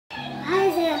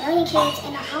a million kids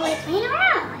in the hallway playing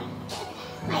around.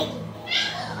 Like,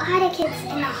 how are the kids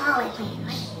in the hallway playing?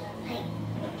 Like,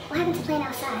 what happened to playing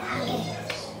outside? I don't get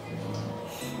it.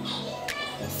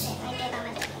 Just sit right there by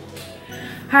my door.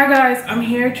 Hi guys, I'm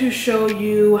here to show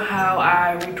you how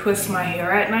I retwist my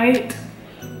hair at night.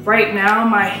 Right now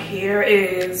my hair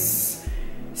is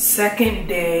second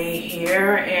day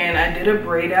hair and I did a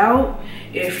braid out.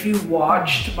 If you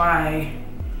watched my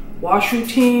wash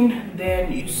routine,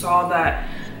 then you saw that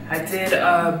I did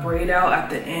a braid out at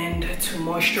the end to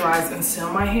moisturize and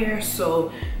seal my hair.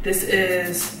 So this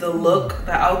is the look,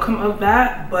 the outcome of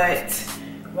that. But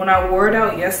when I wore it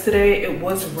out yesterday, it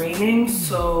was raining,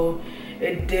 so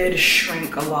it did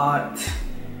shrink a lot.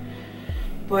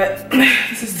 But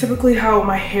this is typically how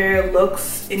my hair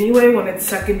looks anyway when it's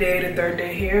second day to third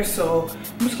day hair. So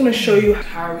I'm just gonna show you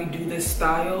how I redo this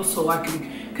style so I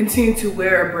can continue to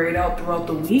wear a braid out throughout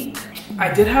the week.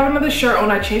 I did have another shirt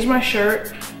on. I changed my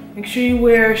shirt. Make sure you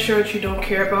wear shirts you don't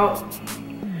care about,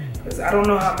 because I don't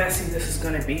know how messy this is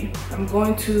gonna be. I'm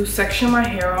going to section my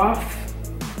hair off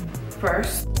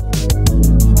first.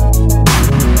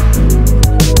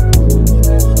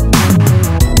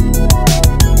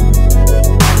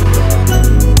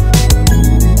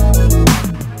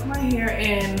 My hair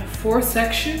in 4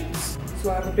 sections.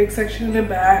 So I have a big section in the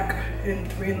back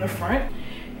and 3 in the front.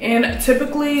 And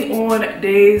typically on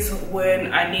days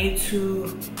when I need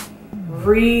to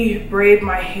re-braid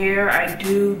my hair, I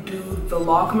do the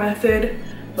lock method,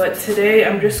 but today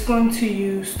I'm just going to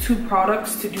use 2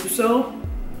 products to do so.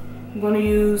 I'm going to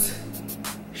use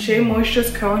Shea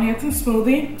Moisture's Curl Enhancing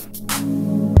Smoothie,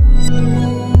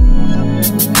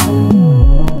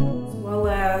 as well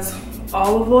as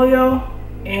olive oil,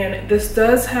 and this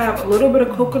does have a little bit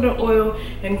of coconut oil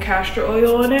and castor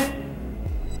oil in it,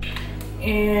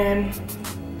 and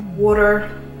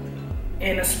water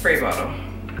in a spray bottle.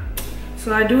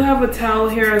 So I do have a towel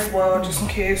here as well, just in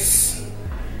case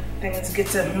things get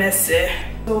too messy.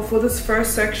 So for this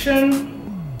first section,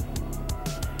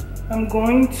 I'm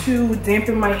going to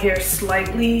dampen my hair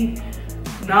slightly,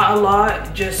 not a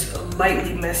lot, just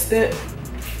lightly mist it.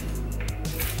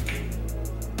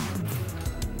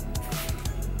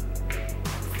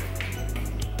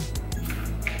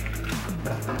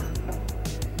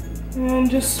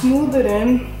 And just smooth it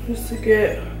in, just to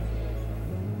get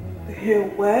the hair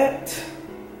wet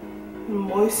and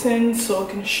moistened so it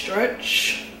can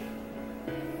stretch.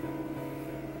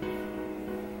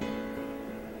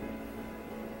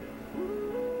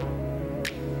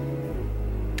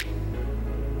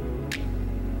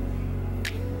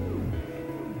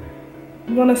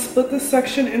 I'm gonna split this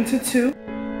section into 2.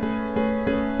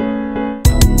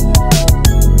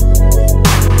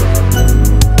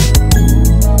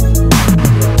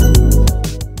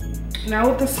 Now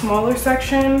with the smaller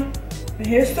section, the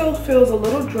hair still feels a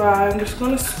little dry. I'm just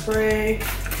gonna spray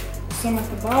some at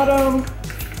the bottom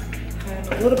and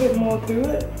a little bit more through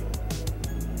it.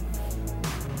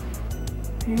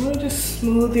 You wanna just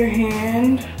smooth your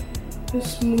hand,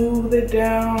 just smooth it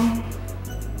down.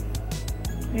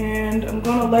 And I'm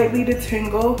gonna lightly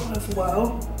detangle as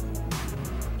well.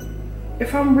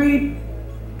 If I'm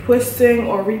re-twisting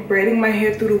or re-braiding my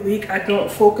hair through the week, I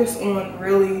don't focus on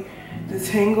really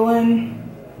detangling.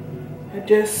 I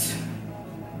just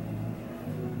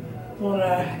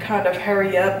wanna kind of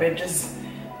hurry up and just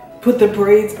put the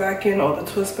braids back in or the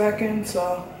twist back in,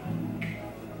 so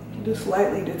just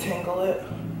lightly detangle it.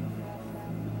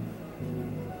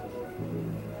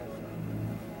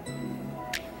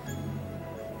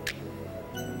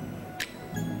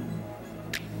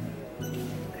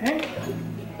 Okay.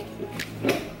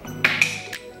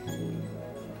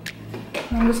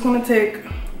 I'm just gonna take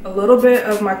a little bit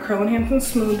of my Curl Enhancing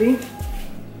Smoothie,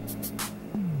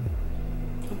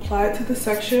 apply it to the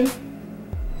section.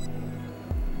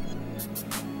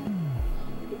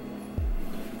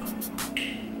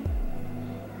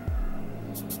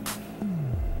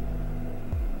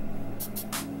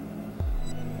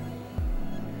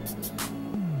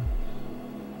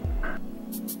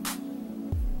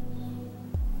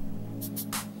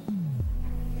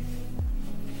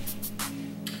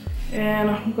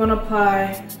 And I'm gonna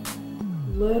apply a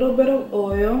little bit of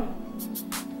oil.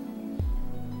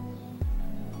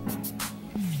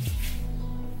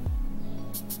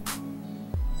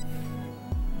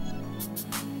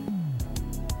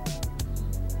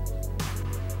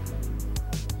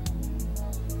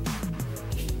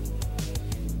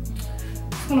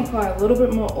 I'm gonna apply a little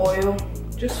bit more oil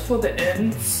just for the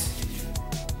ends.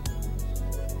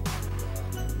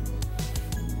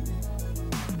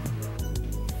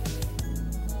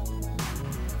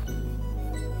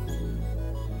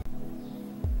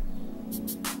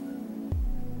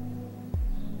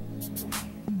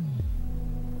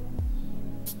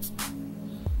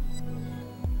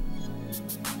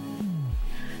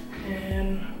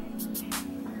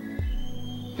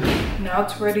 Now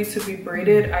it's ready to be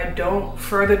braided. I don't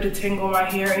further detangle my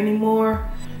hair anymore.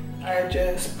 I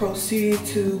just proceed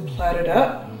to plait it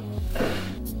up.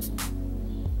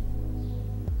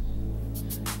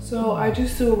 So I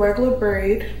just do a regular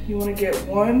braid. You want to get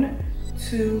 1,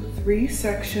 2, 3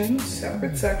 sections,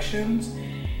 separate sections.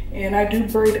 And I do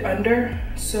braid under.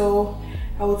 So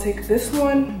I will take this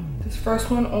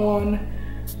first one on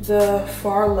the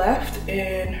far left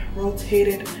and rotate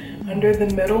it under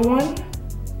the middle one.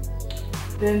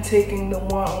 Then taking the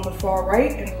one on the far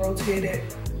right and rotate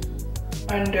it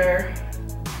under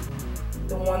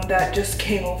the one that just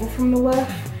came over from the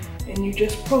left. And you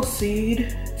just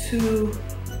proceed to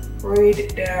braid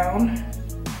it down.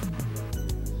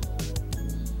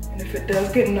 And if it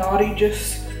does get knotty,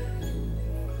 just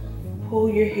pull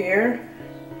your hair,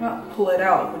 not pull it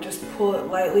out, but just pull it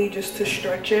lightly just to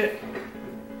stretch it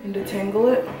and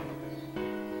detangle it.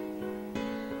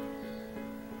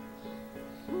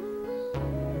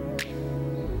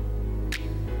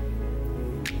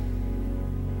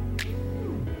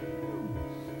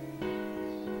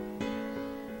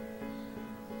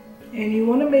 And you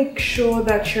want to make sure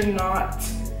that you're not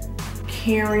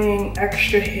carrying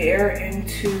extra hair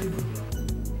into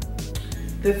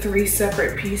the 3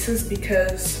 separate pieces,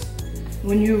 because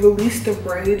when you release the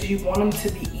braids, you want them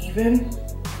to be even.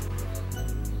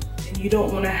 And you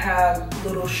don't want to have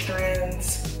little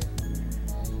strands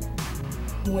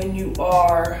when you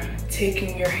are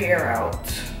taking your hair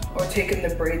out or taking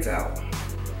the braids out.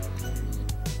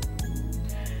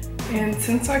 And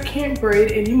since I can't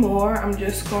braid anymore, I'm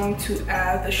just going to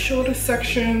add the shorter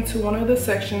section to one of the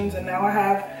sections, and now I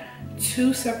have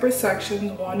 2 separate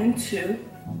sections, 1 and 2.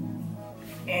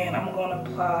 And I'm going to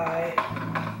apply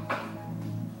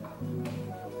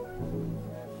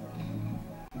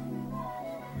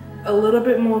a little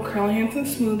bit more Curly Hands and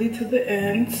Smoothie to the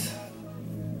ends.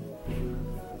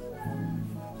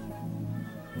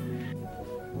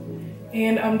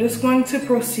 And I'm just going to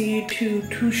proceed to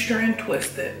 2-strand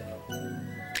twist it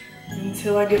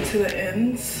until I get to the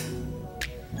ends.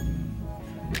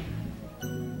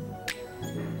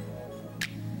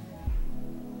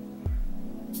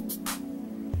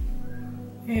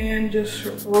 And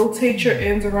just rotate your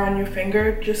ends around your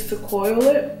finger just to coil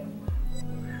it.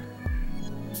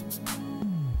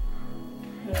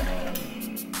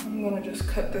 I'm gonna just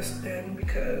cut this in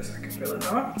because I can feel the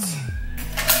knots.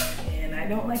 And I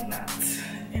don't like knots.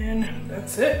 And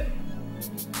that's it.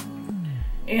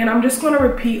 And I'm just gonna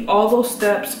repeat all those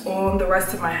steps on the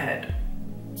rest of my head.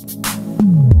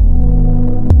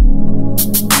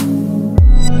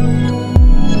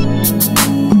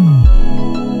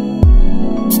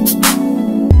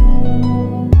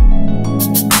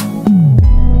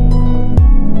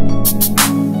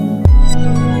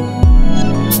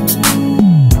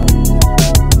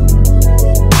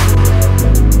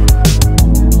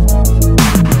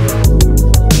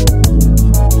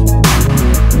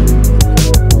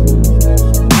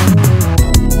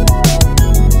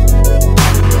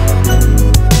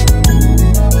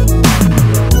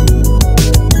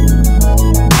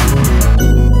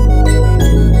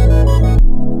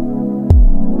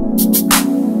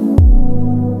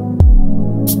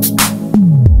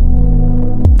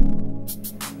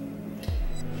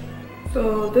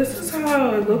 So this is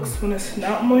how it looks when it's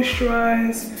not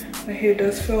moisturized. My hair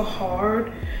does feel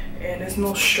hard and there's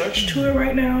no stretch to it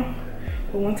right now.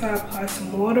 But once I apply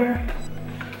some water,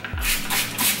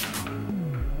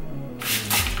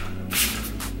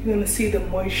 you're gonna see the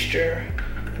moisture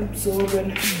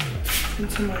absorbing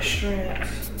into my strands.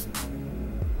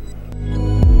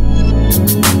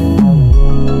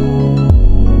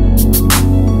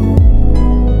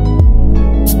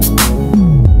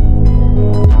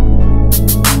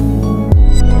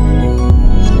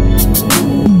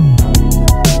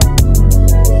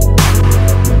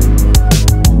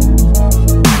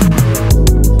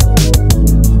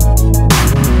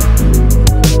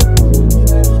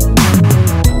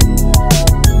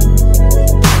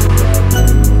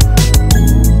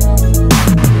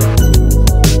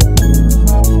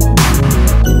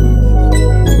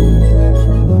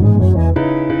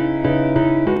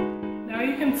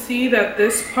 That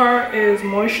this part is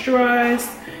moisturized.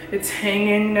 It's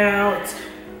hanging now. It's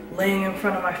laying in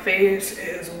front of my face. It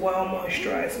is well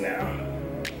moisturized now.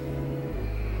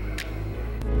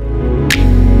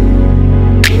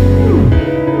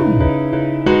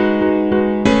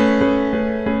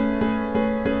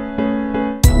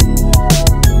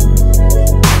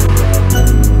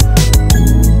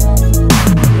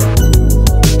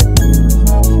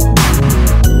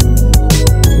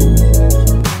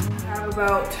 I have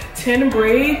about 10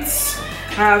 braids.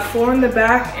 I have 4 in the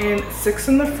back and 6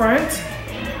 in the front.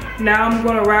 Now I'm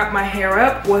gonna wrap my hair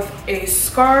up with a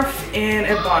scarf and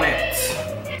a bonnet.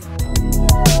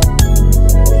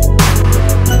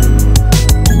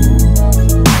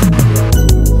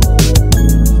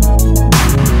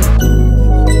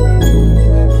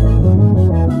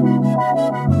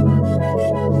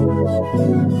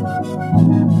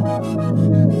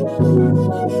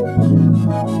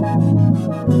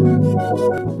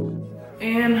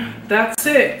 And that's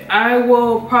it. I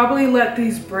will probably let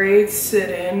these braids sit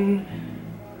in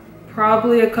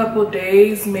probably a couple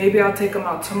days. Maybe I'll take them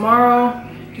out tomorrow.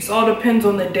 Just all depends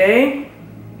on the day.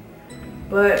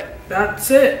 But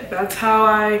that's it. That's how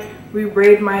I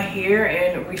re-braid my hair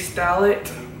and restyle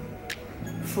it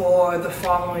for the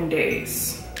following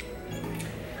days.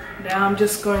 Now I'm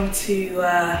just going to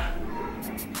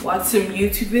watch some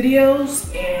YouTube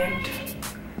videos, and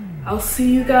I'll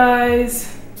see you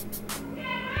guys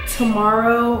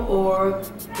tomorrow or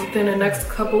within the next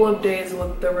couple of days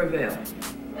with the reveal.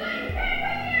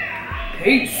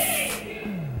 Peace.